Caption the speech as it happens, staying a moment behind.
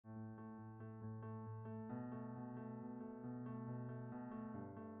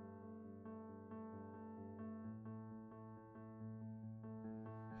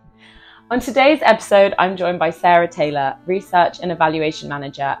On today's episode, I'm joined by Sarah Taylor, Research and Evaluation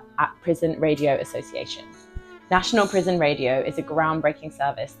Manager at Prison Radio Association. National Prison Radio is a groundbreaking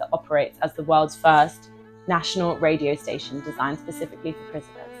service that operates as the world's first national radio station designed specifically for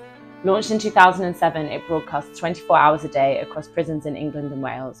prisoners. Launched in 2007, it broadcasts 24 hours a day across prisons in England and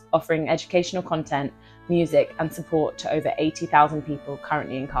Wales, offering educational content, music and support to over 80,000 people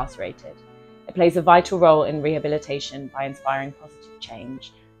currently incarcerated. It plays a vital role in rehabilitation by inspiring positive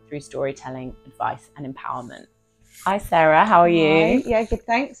change through storytelling, advice and empowerment. Hi Sarah, how are you? Hi. Yeah, good,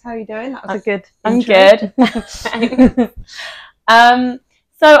 thanks. How are you doing? That was a good intro. I'm good.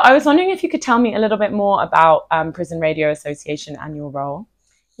 So I was wondering if you could tell me a little bit more about Prison Radio Association and your role.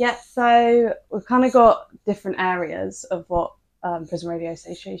 Yeah, so we've kind of got different areas of what Prison Radio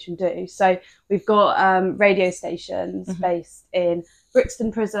Association do. So we've got radio stations based in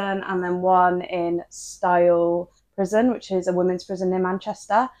Brixton Prison and then one in Style Prison, which is a women's prison near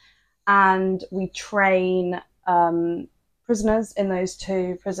Manchester. And we train prisoners in those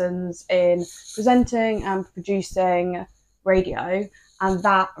two prisons in presenting and producing radio. And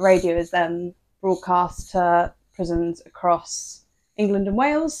that radio is then broadcast to prisons across England and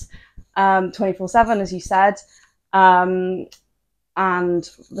Wales, 24/7, as you said. And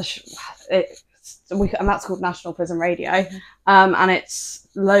that's called National Prison Radio. And it's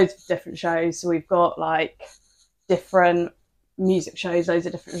loads of different shows. So we've got like different music shows, loads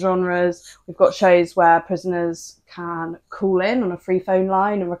of different genres. We've got shows where prisoners can call in on a free phone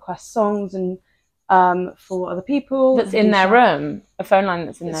line and request songs and for other people. That's in their room, a phone line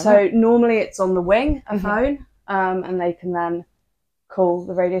that's in their room. So normally it's on the wing, a phone, and they can then call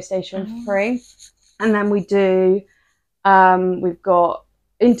the radio station for free. And then we do, we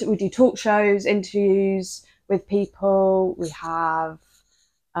do talk shows, interviews with people. We have,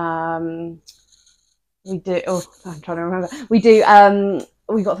 we do, oh, I'm trying to remember. We do,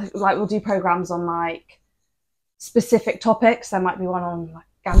 we'll do programs on like specific topics. There might be one on like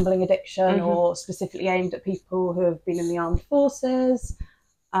gambling addiction or specifically aimed at people who have been in the armed forces.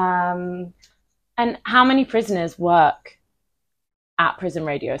 And how many prisoners work at Prison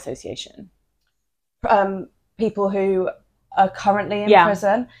Radio Association? People who are currently in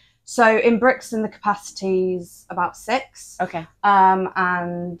prison. So in Brixton, the capacity's about 6. Okay.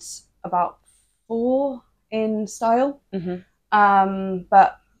 And about 4 in Style.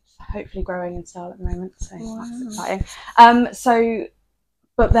 But hopefully growing in Style at the moment. So that's exciting.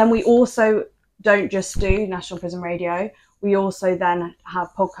 But then we also don't just do National Prison Radio. We also then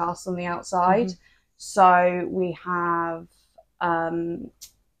have podcasts on the outside. So we have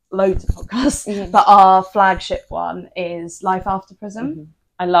loads of podcasts, but our flagship one is Life After Prison.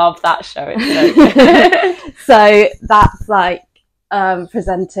 I love that show. It's so good. So that's like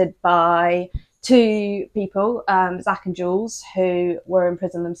presented by 2 people, Zak and Jules, who were in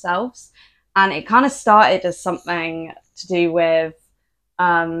prison themselves. And it kind of started as something to do with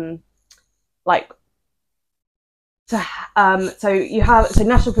so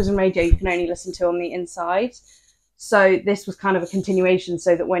National Prison Radio you can only listen to on the inside. So this was kind of a continuation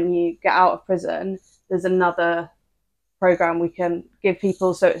so that when you get out of prison, there's another program we can give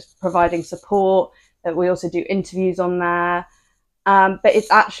people. So it's providing support. That we also do interviews on there. But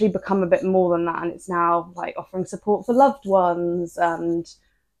it's actually become a bit more than that. And it's now like offering support for loved ones and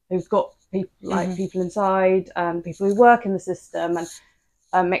who've got people like people inside, people who work in the system and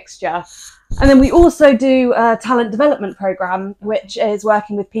a mixture. And then we also do a talent development program, which is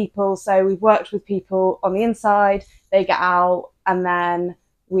working with people. So we've worked with people on the inside, they get out, and then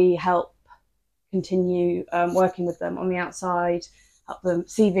we help continue working with them on the outside, help them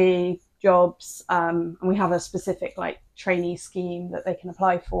CV, jobs, and we have a specific like trainee scheme that they can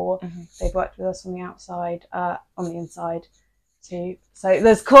apply for. They've worked with us on the outside, on the inside too. So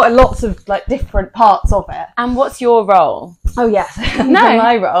there's quite lots of like different parts of it. And what's your role? Oh yes,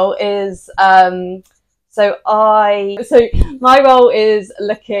 my role is my role is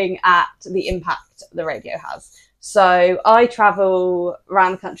looking at the impact the radio has. So I travel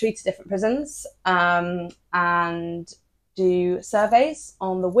around the country to different prisons and do surveys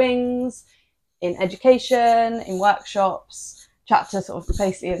on the wings, in education, in workshops, chat to sort of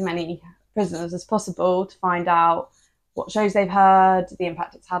basically as many prisoners as possible to find out what shows they've heard, the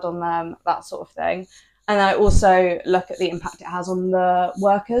impact it's had on them, that sort of thing. And then I also look at the impact it has on the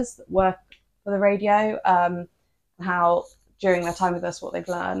workers that work for the radio, how during their time with us, what they've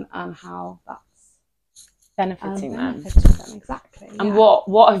learned and how that's benefiting them. Exactly. And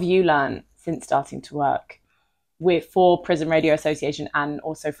what have you learned since starting to work for Prison Radio Association and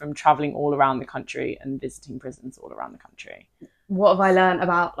also from travelling all around the country and visiting prisons all around the country? What have I learned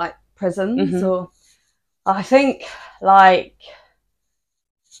about like prisons? Or I think like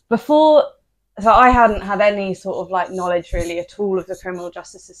before, so I hadn't had any sort of like knowledge really at all of the criminal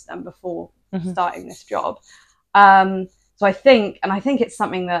justice system before starting this job. So I think it's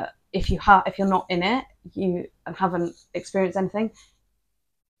something that if you're not in it, and haven't experienced anything,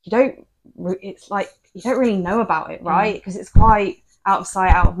 it's like you don't really know about it, right? Because it's quite out of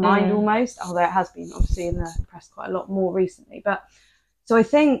sight, out of mind almost, although it has been obviously in the press quite a lot more recently. But so I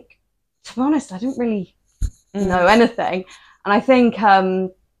think, to be honest, I didn't really know anything. And I think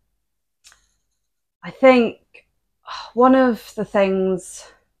one of the things,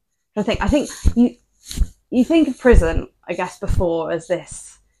 I think you think of prison, I guess, before as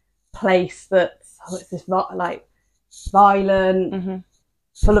this place that's it's this like violent,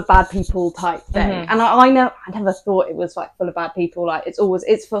 full of bad people type thing. And I never thought it was like full of bad people. Like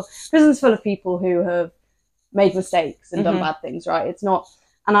prison's full of people who have made mistakes and done bad things, right? It's not,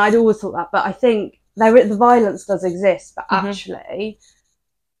 and I'd always thought that, but I think the violence does exist, but actually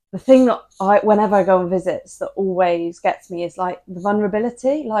the thing that whenever I go on visits that always gets me is like the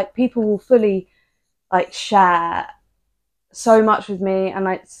vulnerability. Like people will fully like share so much with me, and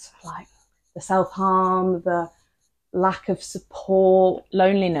it's like the self-harm, the lack of support,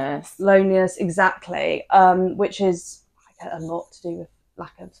 loneliness, exactly, which is, I get, a lot to do with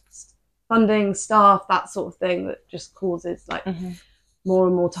lack of funding, staff, that sort of thing, that just causes like more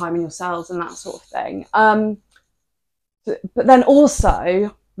and more time in your cells and that sort of thing. But then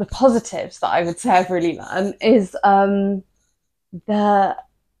also the positives that I would say I've really learned is the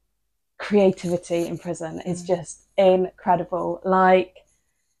creativity in prison is just incredible. Like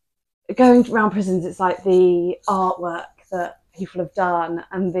going around prisons, it's like the artwork that people have done,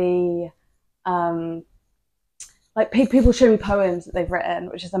 and the like people show me poems that they've written,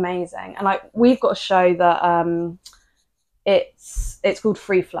 which is amazing. And like we've got a show that it's called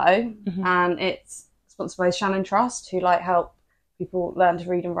Free Flow, and it's sponsored by Shannon Trust, who like help people learn to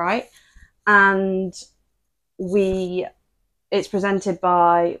read and write. And it's presented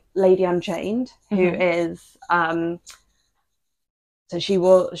by Lady Unchained, who is so she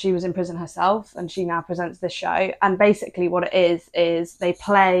was in prison herself, and she now presents this show. And basically what it is they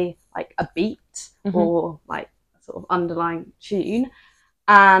play like a beat or like a sort of underlying tune,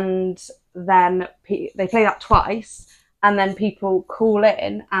 and then they play that twice, and then people call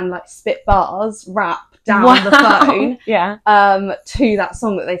in and like spit bars, rap down the phone to that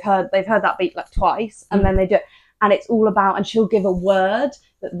song that they've heard that beat like twice, and then they do it. And it's all about, and she'll give a word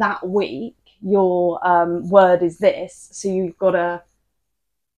that week your word is this, so you've got to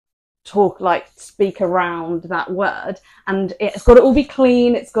speak around that word, and it's got to all be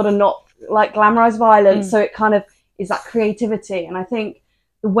clean, it's got to not like glamorize violence, so it kind of is that creativity. And I think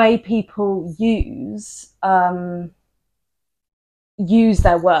the way people use their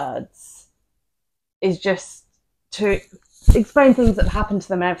words is just to explain things that happen to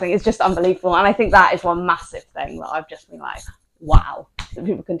them and everything. It's just unbelievable. And I think that is one massive thing that I've just been like, wow, that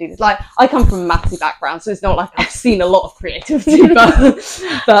people can do this. Like, I come from a mathsy background, so it's not like I've seen a lot of creativity, but there's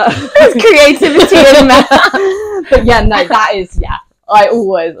creativity in that. But yeah, no, that is, I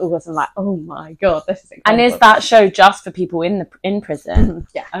always am like, oh my god, this is incredible. And is that show just for people in prison?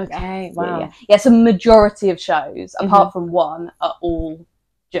 Yeah. Okay. Wow. Yeah. So majority of shows, apart from one, are all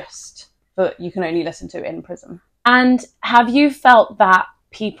just that you can only listen to in prison. And have you felt that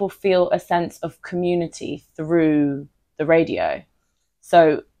people feel a sense of community through the radio?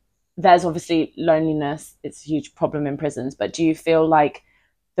 So there's obviously loneliness, it's a huge problem in prisons, but do you feel like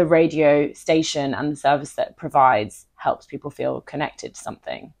the radio station and the service that it provides helps people feel connected to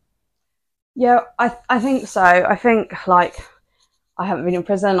something? Yeah, I think so. I think, like, I haven't been in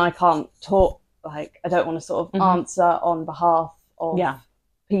prison, I can't talk, like, I don't want to sort of answer on behalf of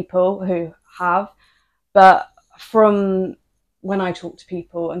people who have, but from when I talk to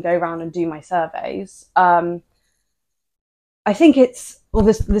people and go around and do my surveys, I think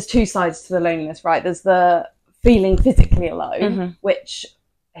there's two sides to the loneliness, right? There's the feeling physically alone, which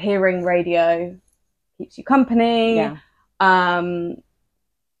hearing radio keeps you company, that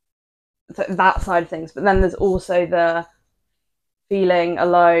side of things. But then there's also the feeling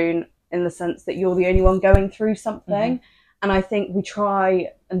alone in the sense that you're the only one going through something. And I think we try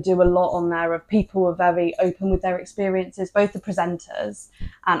and do a lot on there of people are very open with their experiences, both the presenters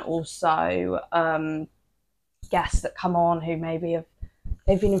and also guests that come on who maybe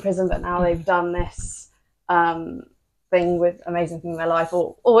they've been in prison, but now they've done this amazing thing in their life,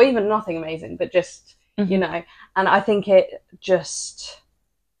 or even nothing amazing, but just, you know. And I think it just,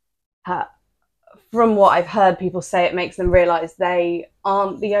 from what I've heard people say, it makes them realise they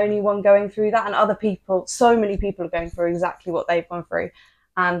aren't the only one going through that, and other people, so many people are going through exactly what they've gone through,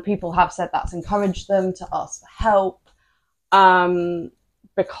 and people have said that's encouraged them to ask for help.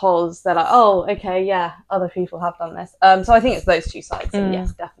 because they're like, oh, okay, yeah, other people have done this. So I think it's those two sides. So yeah,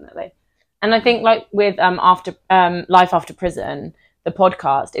 definitely. And I think like with Life After Prison, the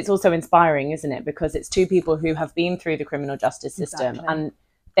podcast, it's also inspiring, isn't it? Because it's two people who have been through the criminal justice system, and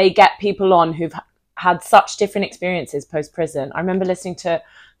they get people on who've had such different experiences post-prison. I remember listening to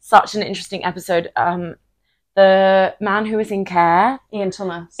such an interesting episode, the man who was in care, Ian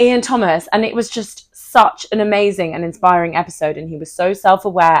Thomas, and it was just such an amazing and inspiring episode, and he was so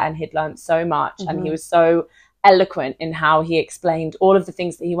self-aware and he'd learned so much, and he was so eloquent in how he explained all of the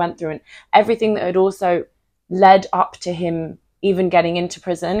things that he went through and everything that had also led up to him even getting into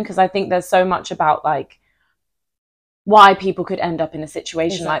prison, because I think there's so much about like why people could end up in a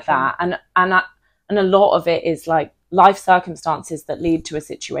situation like that, and a lot of it is like life circumstances that lead to a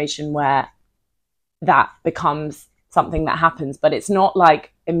situation where that becomes something that happens, but it's not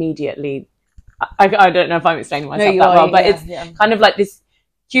like immediately. I don't know if I'm explaining myself that well, but it's kind of like this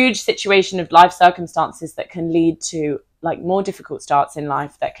huge situation of life circumstances that can lead to like more difficult starts in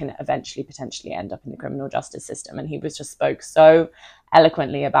life that can eventually potentially end up in the criminal justice system. And he spoke so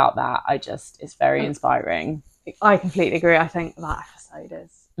eloquently about that. It's very inspiring. I completely agree. I think that episode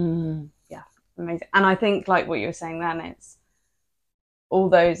is amazing. And I think like what you were saying then, it's all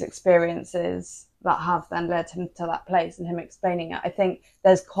those experiences that have then led him to that place and him explaining it. I think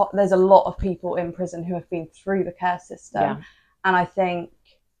there's a lot of people in prison who have been through the care system, and I think,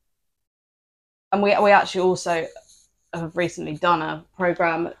 and we actually also have recently done a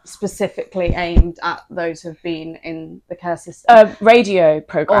program specifically aimed at those who've been in the care system. A radio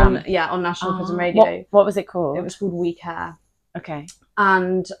program, on National Prison Radio. What was it called? It was called We Care. Okay.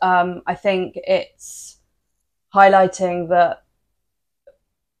 And I think it's highlighting that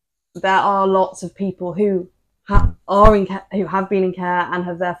there are lots of people who have been in care and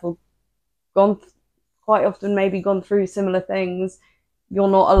have therefore quite often maybe gone through similar things. You're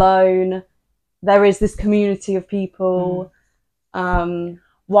not alone. There is this community of people.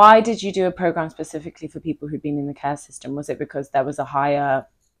 Why did you do a program specifically for people who'd been in the care system? Was it because there was a higher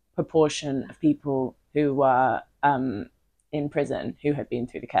proportion of people who were in prison who had been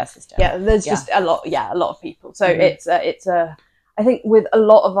through the care system? Yeah, there's just a lot of people. So it's I think with a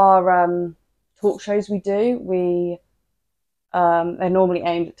lot of our talk shows we do, they're normally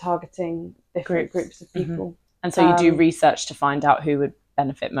aimed at targeting different groups of people. And so you do research to find out who would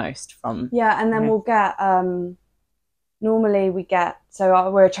benefit most from... Yeah, and then we'll get... normally we get... So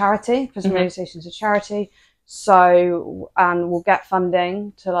we're a charity, Prison Radio Station's a charity. So, and we'll get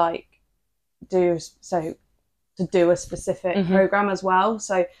funding to like do a specific program as well.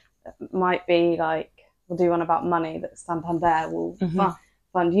 So it might be like, we'll do one about money that Santander will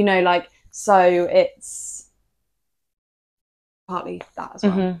fund, you know, like, so it's partly that as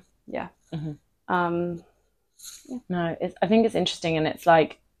well. No, I think it's interesting, and it's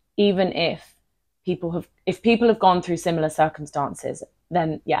like, even if people have gone through similar circumstances,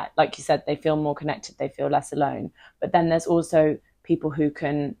 then like you said, they feel more connected, they feel less alone. But then there's also people who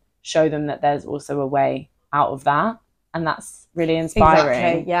can show them that there's also a way out of that, and that's really inspiring.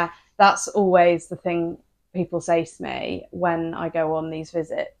 Exactly, yeah. That's always the thing people say to me when I go on these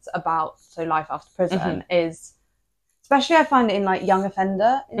visits about life after prison is, especially I find it in like young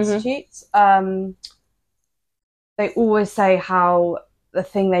offender institutes, they always say how the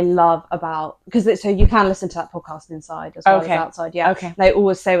thing they love about, because so you can listen to that podcast inside as well as outside. They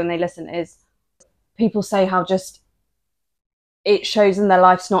always say when they listen is, people say how just it shows them their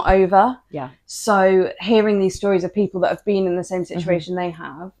life's not over. So hearing these stories of people that have been in the same situation they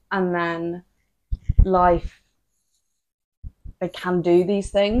have, and then life, they can do these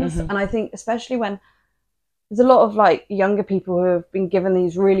things. And I think especially when there's a lot of like younger people who have been given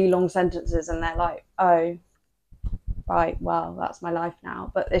these really long sentences and they're like, oh right, well, that's my life now.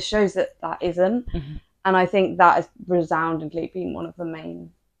 But it shows that isn't. And I think that has resoundingly been one of the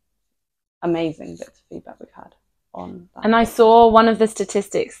main amazing bits of feedback we've had on that. And I saw one of the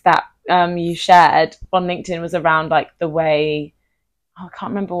statistics that you shared on LinkedIn was around like the way, I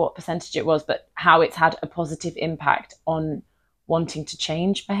can't remember what percentage it was, but how it's had a positive impact on wanting to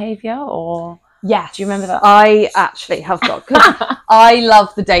change behaviour, or... Yes. Do you remember that? I actually have got, because I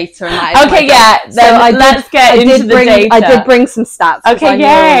love the data and that. Okay, so let's get into the data. I did bring some stats. Okay, yay.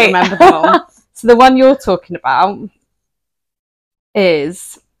 I remember them all. So the one you're talking about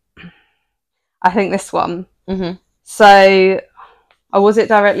is, I think this one. So, was it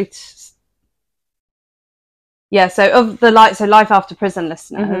directly so of the Life After Prison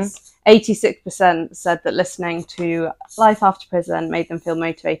listeners, 86% said that listening to Life After Prison made them feel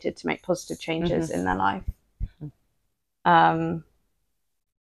motivated to make positive changes in their life.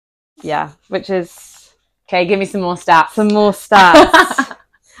 Which is... Okay, give me some more stats.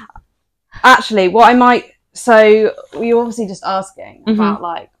 Actually, what I might, so you're obviously just asking about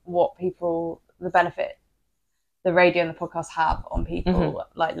like what people, the benefit the radio and the podcast have on people,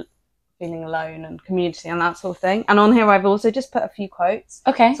 like feeling alone and community and that sort of thing. And on here, I've also just put a few quotes.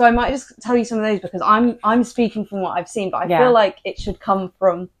 Okay. So I might just tell you some of those because I'm speaking from what I've seen, but I feel like it should come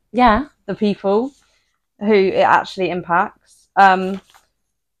from the people who it actually impacts.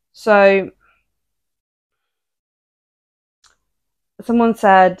 So someone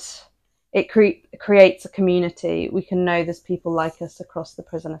said, it creates a community. We can know there's people like us across the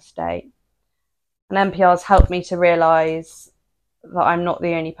prison estate. And NPR has helped me to realise that I'm not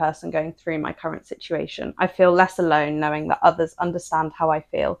the only person going through my current situation. I feel less alone knowing that others understand how I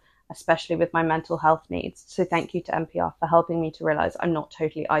feel, especially with my mental health needs. So thank you to NPR for helping me to realise I'm not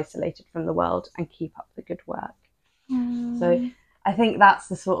totally isolated from the world, and keep up the good work. So I think that's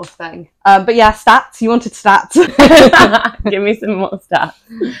the sort of thing. But yeah, stats. You wanted stats. Give me some more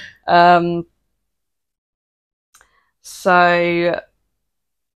stats. So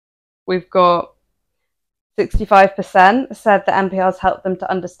we've got 65% said that NPR has helped them to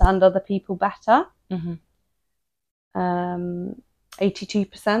understand other people better.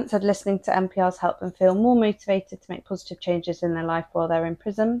 82% said listening to NPR has helped them feel more motivated to make positive changes in their life while they're in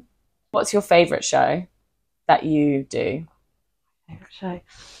prison. What's your favourite show that you do? Favourite show?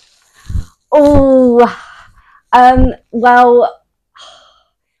 Oh, well,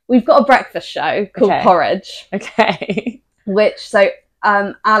 we've got a breakfast show called Porridge. Okay. Which, so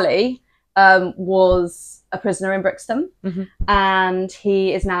Ali was a prisoner in Brixton, and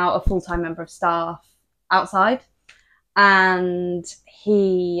he is now a full-time member of staff outside, and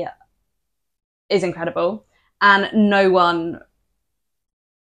he is incredible, and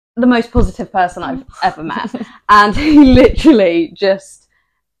the most positive person I've ever met. And he literally just,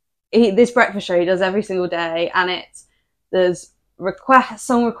 this breakfast show he does every single day, and there's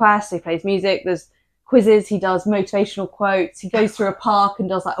song requests, he plays music, there's quizzes, he does motivational quotes, he goes through a park and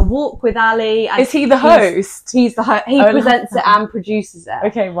does like a walk with Ali. And is he the host? He's the host. He presents it and produces it.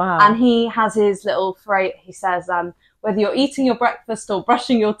 Okay, wow. And he has his little phrase, he says, whether you're eating your breakfast or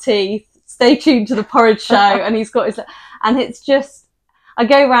brushing your teeth, stay tuned to the Porridge show. And he's got his, and it's just, I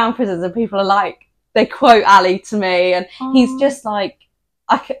go around prisons and people are like, they quote Ali to me, and he's just like,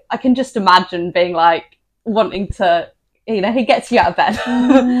 I can just imagine being like, wanting to, you know, he gets you out of bed.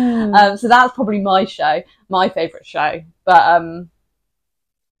 So that's probably my favourite show. But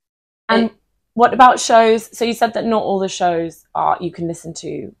and what about shows? So you said that not all the shows you can listen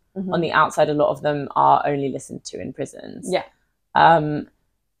to on the outside. A lot of them are only listened to in prisons. Yeah.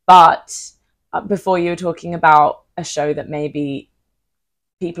 But before, you were talking about a show that maybe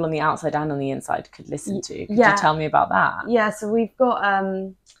people on the outside and on the inside could listen to. Could you tell me about that? Yeah, so we've got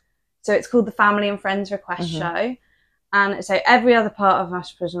so it's called the Family and Friends Request Show. And so every other part of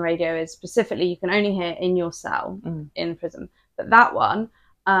Master Prison Radio is specifically, you can only hear in your cell in prison. But that one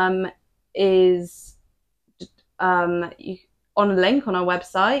is on a link on our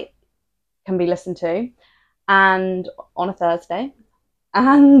website, can be listened to, and on a Thursday.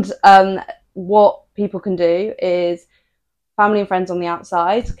 And what people can do is, family and friends on the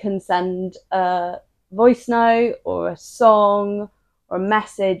outside can send a voice note or a song or a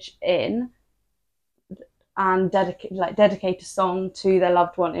message in, and dedicate a song to their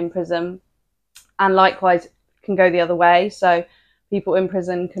loved one in prison. And likewise can go the other way. So people in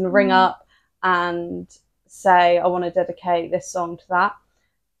prison can ring up and say, I want to dedicate this song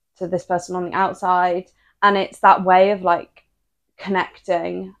to this person on the outside. And it's that way of like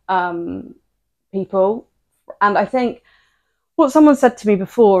connecting people. And I think what someone said to me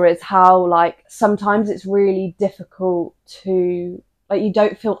before is how like sometimes it's really difficult to, like, you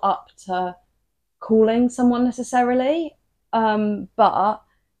don't feel up to calling someone necessarily, but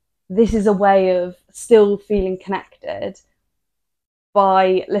this is a way of still feeling connected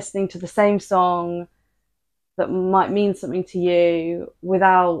by listening to the same song that might mean something to you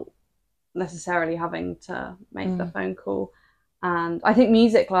without necessarily having to make the phone call. And I think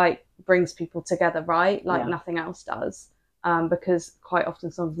music like brings people together, right? Like nothing else does, because quite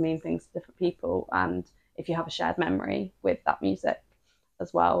often songs mean things to different people, and if you have a shared memory with that music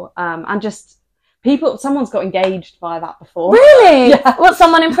as well, and just someone's got engaged by that before. Really? Yeah. What,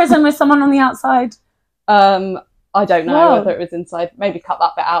 someone in prison with someone on the outside? I don't know whether it was inside. Maybe cut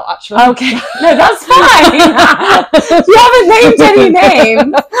that bit out, actually. Okay. No, that's fine. You haven't named any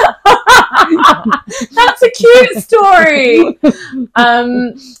names. That's a cute story.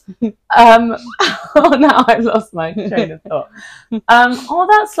 Oh, now I've lost my train of thought. Oh,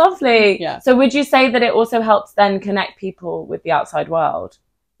 that's lovely. Yeah. So would you say that it also helps then connect people with the outside world?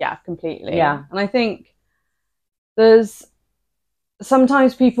 Yeah, completely. Yeah. And I think there's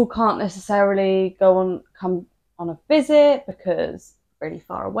sometimes people can't necessarily come on a visit because really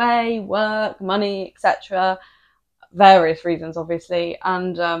far away, work, money, etc. Various reasons, obviously.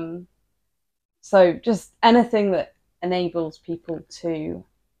 And so just anything that enables people to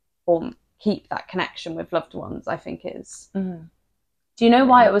keep that connection with loved ones, I think is. Mm-hmm. Do you know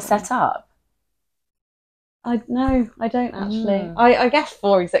why it was set up? I don't actually. I guess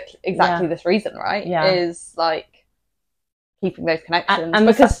for exactly this reason, right? Yeah. Is like keeping those connections, and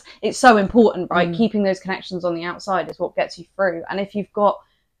because it's so important, right? Keeping those connections on the outside is what gets you through. And if you've got,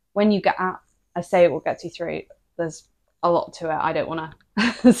 when you get out, I say it will get you through. There's a lot to it. I don't want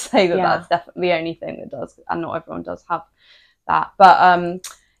to say that that's definitely the only thing that does, and not everyone does have that. But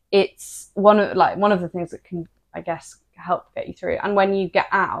it's one of the things that can, I guess, help get you through. And when you get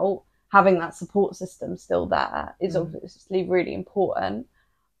out, having that support system still there is obviously really important.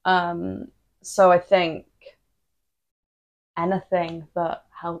 So I think anything that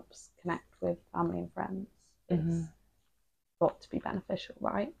helps connect with family and friends is got to be beneficial,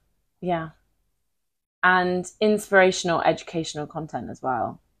 right? Yeah. And inspirational, educational content as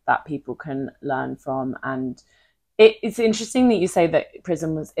well that people can learn from. And it's interesting that you say that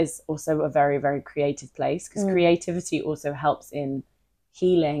prison is also a very, very creative place, because creativity also helps in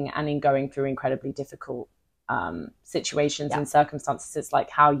healing and in going through incredibly difficult situations and circumstances. It's like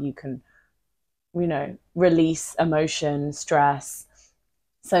how you can, release emotion, stress.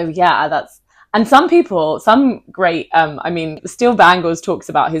 So yeah, and some people, some great, Steele Bangles talks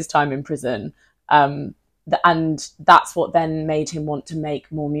about his time in prison, and that's what then made him want to make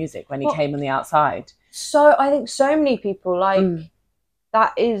more music when he came on the outside. So I think so many people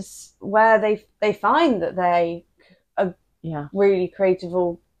that is where they find that they are really creative,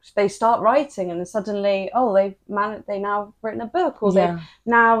 or they start writing and then suddenly they now have written a book, or they've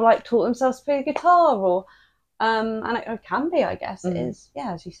now taught themselves to play the guitar, or and it can be, I guess it is,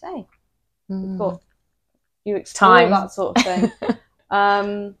 as you say, you explore that sort of thing.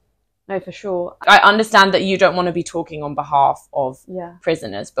 No, for sure. I understand that you don't want to be talking on behalf of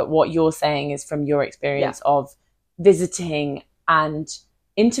prisoners, but what you're saying is from your experience of visiting and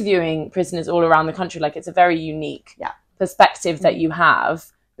interviewing prisoners all around the country. Like, it's a very unique perspective that you have,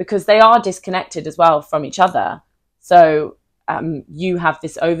 because they are disconnected as well from each other. So you have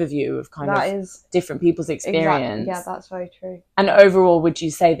this overview of different people's experience. Exactly. Yeah, that's very true. And overall, would you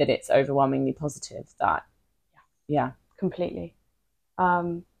say that it's overwhelmingly positive? That completely.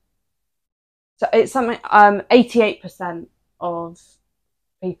 So it's something, 88% of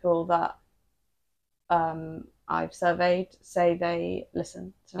people that I've surveyed say they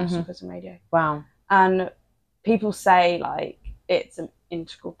listen to National Prison Radio. Wow. And people say it's an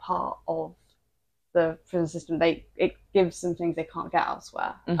integral part of the prison system. It gives them things they can't get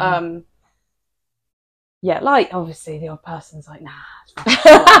elsewhere. Obviously the odd person's like, nah, it's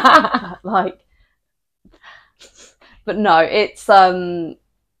but no, it's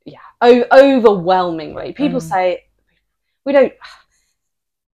overwhelmingly people say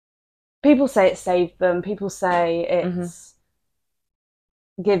people say it saved them. People say it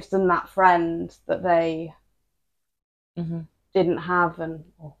gives them that friend that they didn't have, and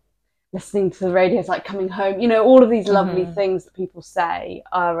listening to the radio is like coming home. All of these lovely things that people say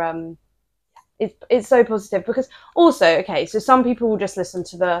are it's so positive, because also, so some people will just listen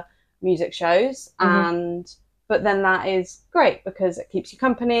to the music shows but then that is great because it keeps you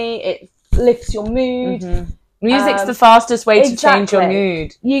company, it lifts your mood. Music's the fastest way to change your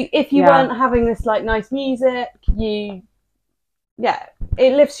mood. If you weren't having this nice music, it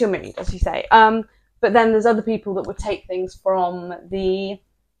lifts your mood, as you say. But then there's other people that would take things from the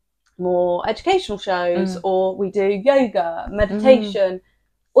more educational shows, or we do yoga, meditation,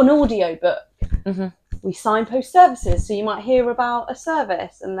 an audio book. We signpost services, so you might hear about a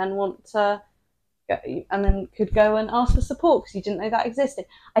service and then want to and then could go and ask for support because you didn't know that existed.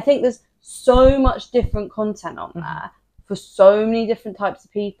 I think there's so much different content on there for so many different types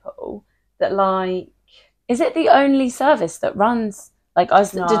of people that is it the only service that runs do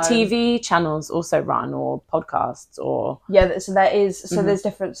TV channels also run, or podcasts, or so there is, so there's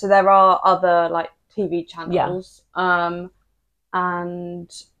different, so there are other TV channels, and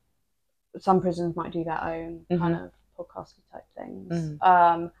some prisons might do their own kind of podcasty type things.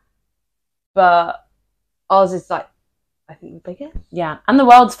 But ours is I think the biggest. Yeah, and the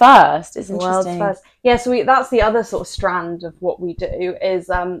world's first. It's interesting. World's first. Yeah, so that's the other sort of strand of what we do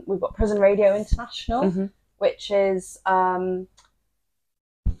is we've got Prison Radio International, which is got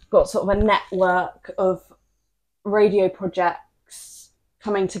sort of a network of radio projects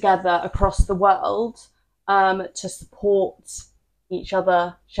coming together across the world to support each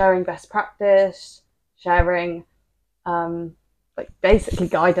other, sharing best practice, sharing like basically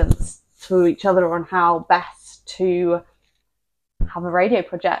guidance to each other on how best to have a radio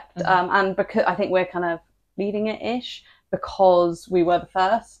project. And because I think we're kind of leading it ish because we were the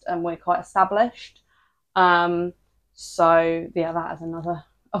first and we're quite established. So yeah, that is another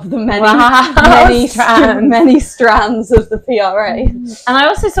of the many strands of the PRA. And I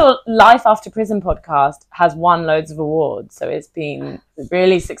also saw Life After Prison podcast has won loads of awards, so it's been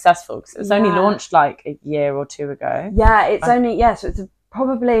really successful because it was only launched like a year or two ago. Yeah, it's only so it's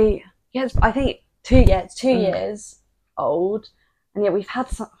probably I think it's 2 years old, and yet we've had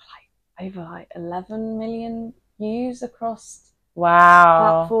something like over like 11 million views across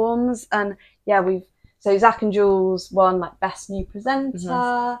platforms, and so Zak and Jules won like best new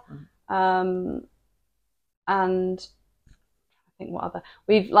presenter, and I think what other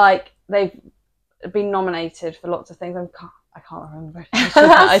they've been nominated for lots of things. I can't remember.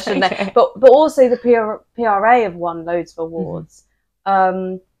 I should know. But also the PRA have won loads of awards.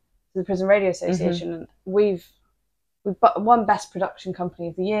 The Prison Radio Association, and we've won Best Production Company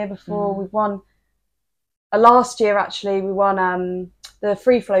of the Year before. We've won last year actually. We won the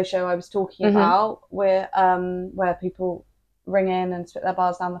Free Flow show I was talking about, where people ring in and spit their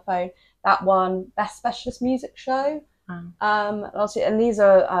bars down the phone. That won Best Specialist Music Show last year, and these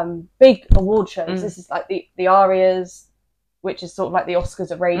are big award shows. This is like the Arias, which is sort of like the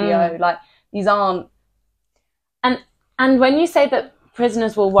Oscars of radio. Like these aren't. And when you say that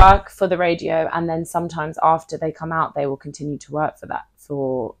prisoners will work for the radio, and then sometimes after they come out, they will continue to work for that.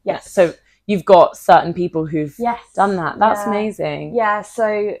 So you've got certain people who've done that. That's amazing. Yeah.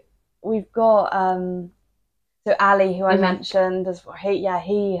 So we've got so Ali, who I mentioned,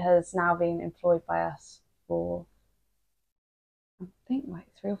 he has now been employed by us for I think like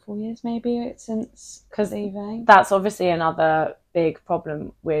 3 or 4 years maybe since leaving. That's obviously another big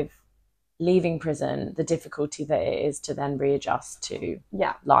problem with leaving prison, the difficulty that it is to then readjust to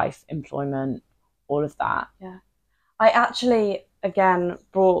life, employment, all of that. Yeah. I actually again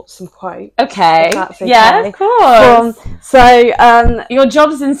brought some quotes. Okay. Yeah, of course. Your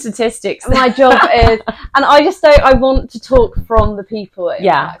job's in statistics. My job is, and I want to talk from the people it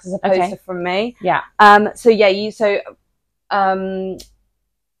impacts as opposed to from me. Yeah.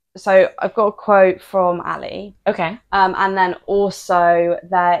 So I've got a quote from Ali. Okay. And then also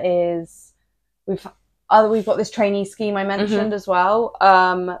we've got this trainee scheme I mentioned as well.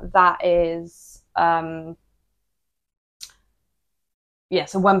 That is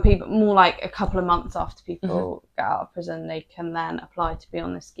so when people, more like a couple of months after people get out of prison, they can then apply to be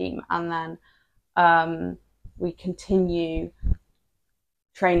on this scheme, and then we continue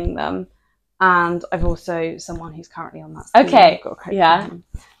training them. And I've also someone who's currently on that scheme. Okay.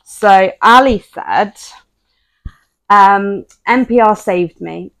 So Ali said, NPR saved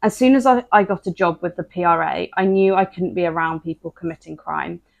me. As soon as I got a job with the PRA, I knew I couldn't be around people committing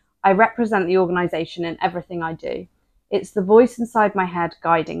crime. I represent the organisation in everything I do. It's the voice inside my head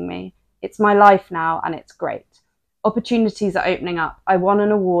guiding me. It's my life now, and it's great. Opportunities are opening up. I won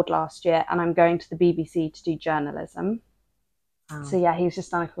an award last year, and I'm going to the BBC to do journalism. Wow. So he's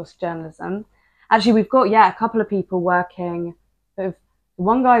just done a course of journalism. Actually, we've got a couple of people working.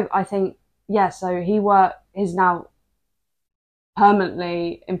 One guy, I think, so he's now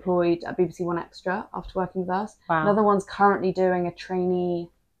permanently employed at BBC One Extra after working with us. Wow. Another one's currently doing a trainee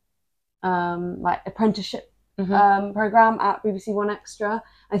apprenticeship program at BBC One Extra.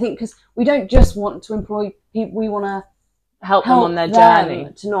 I think because we don't just want to employ people, we want to help them on their journey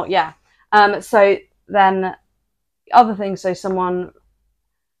to not so then other things, so someone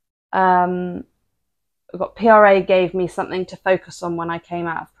PRA gave me something to focus on when I came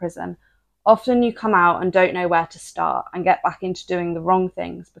out of prison. Often you come out and don't know where to start and get back into doing the wrong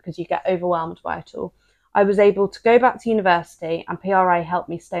things because you get overwhelmed by it all. I was able to go back to university, and PRA helped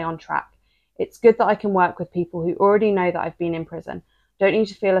me stay on track. It's good that I can work with people who already know that I've been in prison, don't need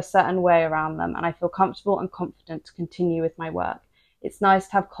to feel a certain way around them, and I feel comfortable and confident to continue with my work. It's nice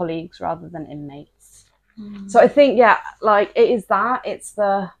to have colleagues rather than inmates. So I think, it is that. It's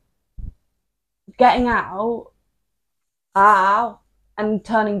the getting out and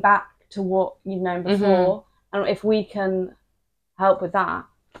turning back to what you've known before. And if we can help with that.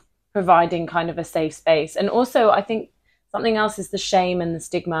 Providing kind of a safe space. And also, I think something else is the shame and the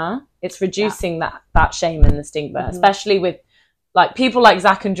stigma. It's reducing that shame and the stigma, especially with people like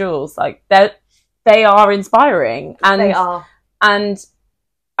Zak and Jules. They are inspiring. And they are. And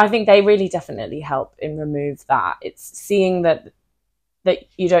I think they really definitely help in remove that. It's seeing that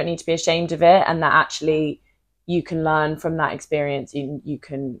you don't need to be ashamed of it, and that actually you can learn from that experience. You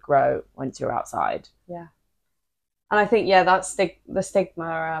can grow once you're outside. Yeah. And I think, that's the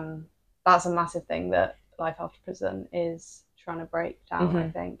stigma. That's a massive thing that Life After Prison is trying to break down, I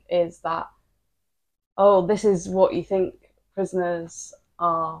think, is that, oh, this is what you think prisoners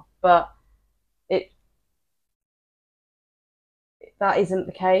are, but that isn't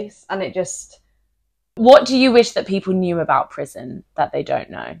the case. And it just... What do you wish that people knew about prison that they don't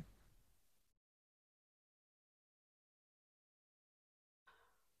know?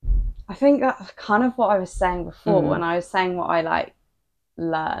 I think that's kind of what I was saying before when I was saying what I like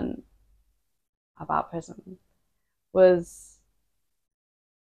learn about prison was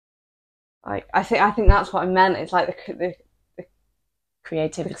like, I think that's what I meant. It's like the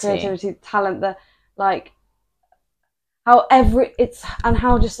Creativity, the talent, the like how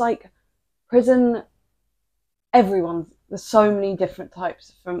how just like prison, there's so many different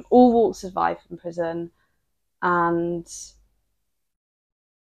types from all walks of life in prison. And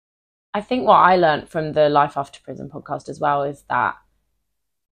I think what I learned from the Life After Prison podcast as well is that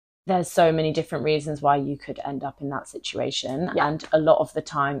there's so many different reasons why you could end up in that situation. And a lot of the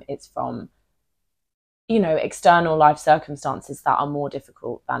time it's from, external life circumstances that are more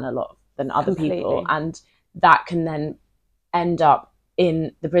difficult than other people. And that can then end up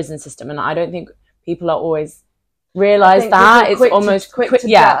in the prison system. And I don't think people are always realize that. It's almost quick to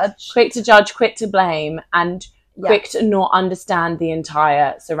judge, quick to blame, and quick to not understand the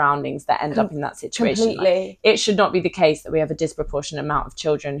entire surroundings that end up in that situation. Completely. It should not be the case that we have a disproportionate amount of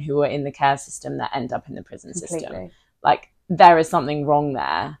children who are in the care system that end up in the prison system. Like, there is something wrong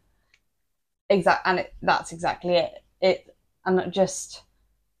there. And that's exactly it. And just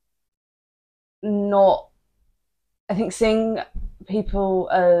not... I think seeing them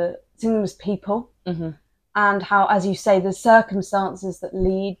as people, and how, as you say, the circumstances that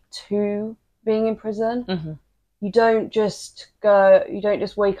lead to being in prison. You don't just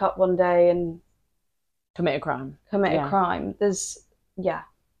wake up one day and commit a crime. A crime. There's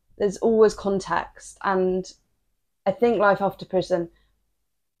always context. And I think Life After Prison,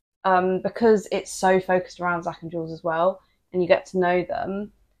 because it's so focused around Zak and Jules as well, and you get to know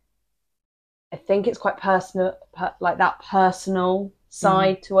them, I think it's quite personal, like that personal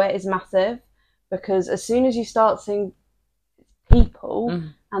side to it is massive, because as soon as you start seeing people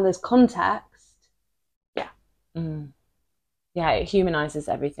and there's context, it humanizes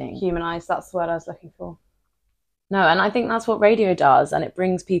everything. That's the word I was looking for. No, and I think that's what radio does, and it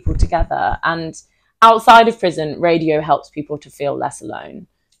brings people together. And outside of prison, radio helps people to feel less alone.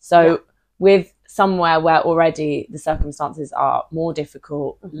 So with somewhere where already the circumstances are more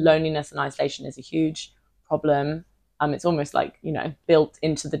difficult, loneliness and isolation is a huge problem. It's almost like, built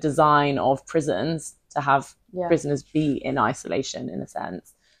into the design of prisons to have prisoners be in isolation, in a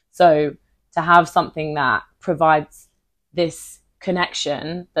sense. So to have something that provides this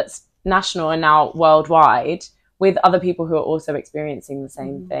connection that's national and now worldwide with other people who are also experiencing the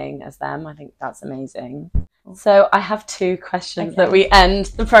same thing as them, I think that's amazing. So I have 2 questions that we end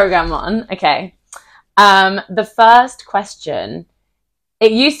the program on. Okay. The first question,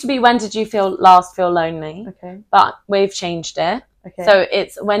 it used to be, when did you last feel lonely? Okay. But we've changed it. Okay. So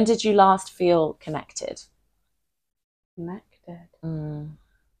it's, when did you last feel connected? Connected. Ooh.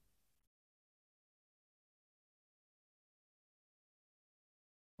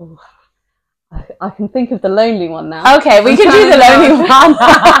 I can think of the lonely one now. Okay, we can do the lonely one.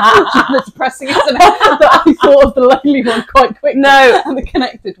 It's depressing, isn't it? That I thought of the lonely one quite quickly. No. And the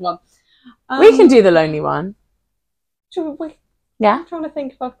connected one. We can do the lonely one. Yeah? I'm trying to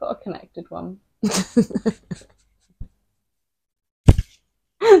think if I've got a connected one.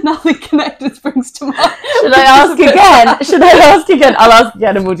 Nothing connected springs to mind. Should I ask again? I'll ask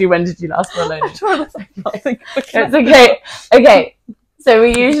again, and we'll do, when did you last feel lonely? I'm trying to think. It's okay. Okay. So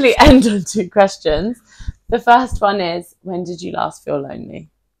we usually end on 2 questions. The first one is, when did you last feel lonely?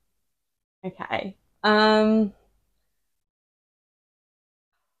 Okay. I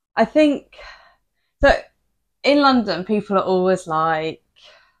think, so in London, people are always like,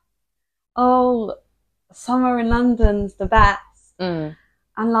 oh, summer in London's the best. And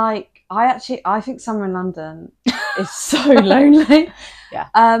like, I think summer in London is so lonely.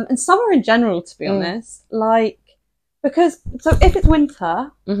 And summer in general, to be honest, like, because, so if it's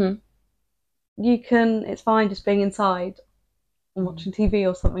winter, it's fine just being inside and watching TV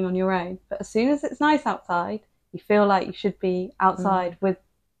or something on your own. But as soon as it's nice outside, you feel like you should be outside with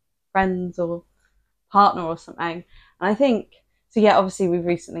friends or partner or something. And I think, so yeah, obviously we've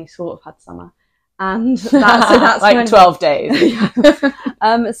recently sort of had summer. And that's like 12 days.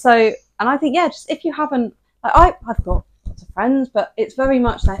 And I think, just if you haven't, like, I've got lots of friends, but it's very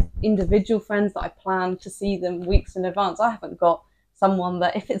much like individual friends that I plan to see them weeks in advance. I haven't got someone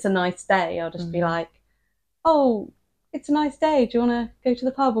that, if it's a nice day, I'll just be like, oh, it's a nice day, do you want to go to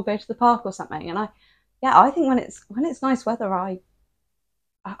the pub or go to the park or something? And yeah, I think when it's nice weather, I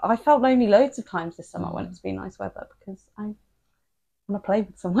felt lonely loads of times this summer when it's been nice weather, because I want to play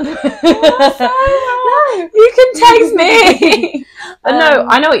with someone. No, you can text me. But no,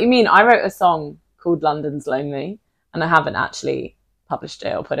 I know what you mean. I wrote a song called London's Lonely, and I haven't actually published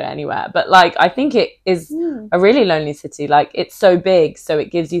it or put it anywhere, but like I think it is a really lonely city. Like, it's so big, so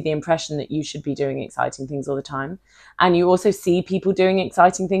it gives you the impression that you should be doing exciting things all the time, and you also see people doing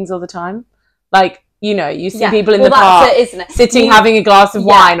exciting things all the time. Like, you know, you see people in the park sitting having a glass of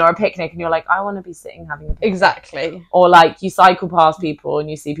wine or a picnic, and you're like, I want to be sitting having a picnic. Exactly. Or like you cycle past people and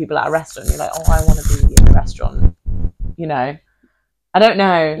you see people at a restaurant, and you're like, oh, I want to be in a restaurant, you know. I don't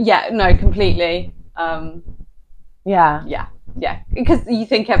know. Yeah, no, completely. Yeah, because you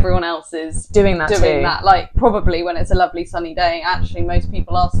think everyone else is doing that too. Like, probably when it's a lovely sunny day, actually most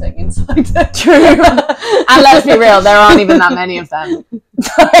people are sitting inside. True. And let's be real, there aren't even that many of them.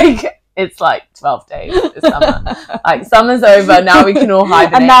 Like, it's like 12 days this summer. Like, summer's over, now we can all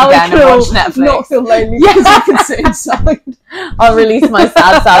hibernate and now again and watch Netflix. Not feel lonely because we can sit inside. I'll release my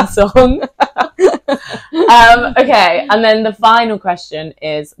sad song. Okay, and then the final question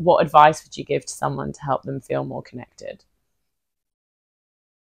is, what advice would you give to someone to help them feel more connected?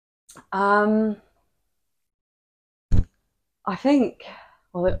 I think,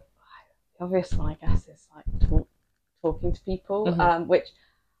 well, the obvious one, I guess, is like talking to people, which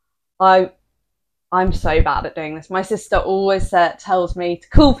I'm so bad at doing this. My sister always tells me to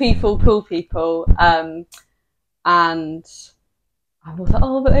call people, and I'm always like,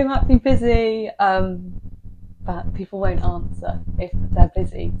 oh, but they might be busy, but people won't answer if they're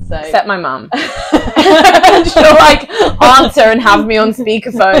busy. So except my mum. She'll like answer and have me on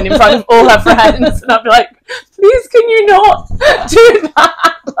speakerphone in front of all her friends, and I'll be like, please, can you not do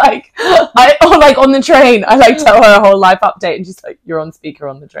that? Like, or like on the train, I like tell her a whole life update, and she's like, you're on speaker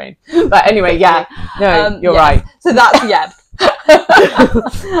on the train. But anyway, yeah, no, you're right. So that's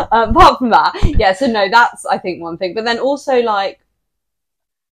apart from that, so no, that's I think one thing. But then also like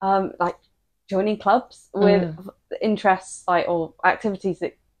joining clubs with interests, like, or activities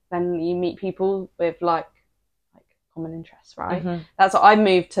that then you meet people with like common interests, right? That's what I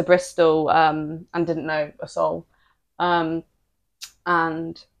moved to Bristol and didn't know a soul, and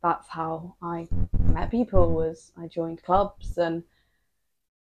that's how I met people. Was I joined clubs, and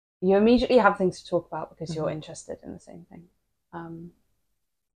you immediately have things to talk about because you're interested in the same thing.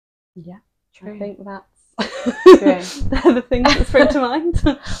 True. I think that's they're the things that spring to mind.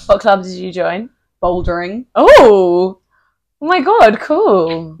 What club did you join? Bouldering. Oh my god,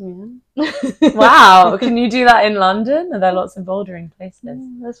 cool. Yeah. Wow. Can you do that in London? Are there lots of bouldering places?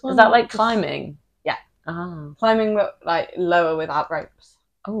 Is that like climbing? Yeah. Oh. Climbing like lower without ropes.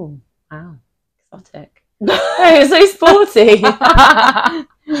 Oh, wow. Exotic. Oh, you're so sporty.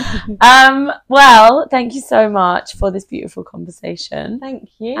 Well, thank you so much for this beautiful conversation. Thank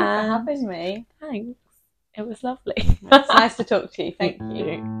you for having me. Thanks. It was lovely. It's nice to talk to you. Thank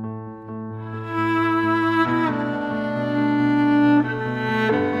you.